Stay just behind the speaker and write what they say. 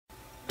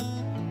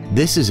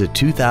This is a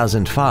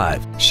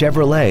 2005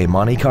 Chevrolet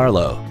Monte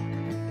Carlo.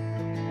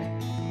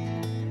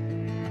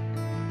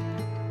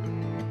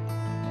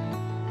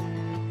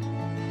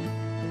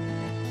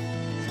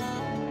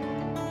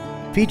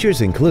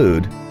 Features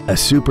include a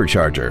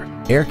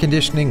supercharger, air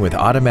conditioning with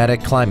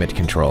automatic climate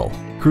control,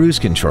 cruise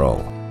control,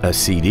 a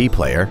CD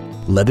player,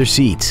 leather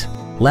seats,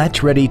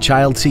 latch-ready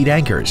child seat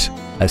anchors,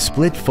 a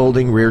split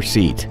folding rear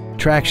seat,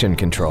 traction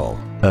control,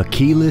 a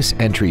keyless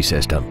entry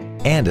system,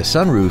 and a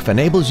sunroof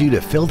enables you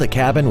to fill the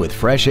cabin with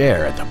fresh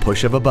air at the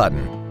push of a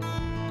button.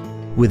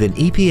 With an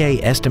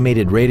EPA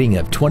estimated rating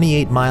of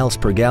 28 miles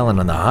per gallon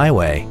on the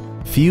highway,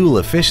 fuel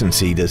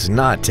efficiency does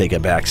not take a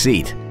back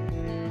seat.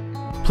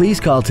 Please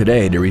call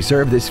today to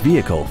reserve this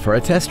vehicle for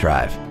a test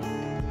drive.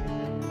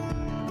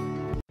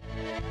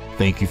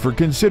 Thank you for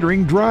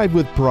considering Drive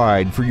with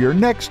Pride for your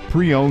next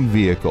pre-owned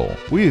vehicle.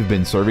 We have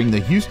been serving the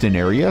Houston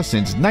area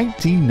since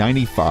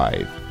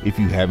 1995. If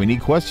you have any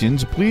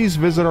questions, please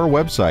visit our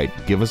website,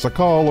 give us a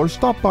call, or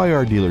stop by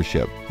our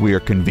dealership. We are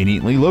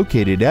conveniently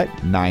located at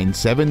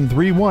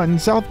 9731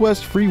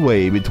 Southwest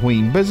Freeway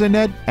between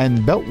Bissonnet and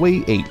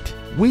Beltway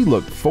 8. We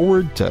look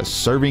forward to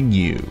serving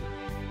you.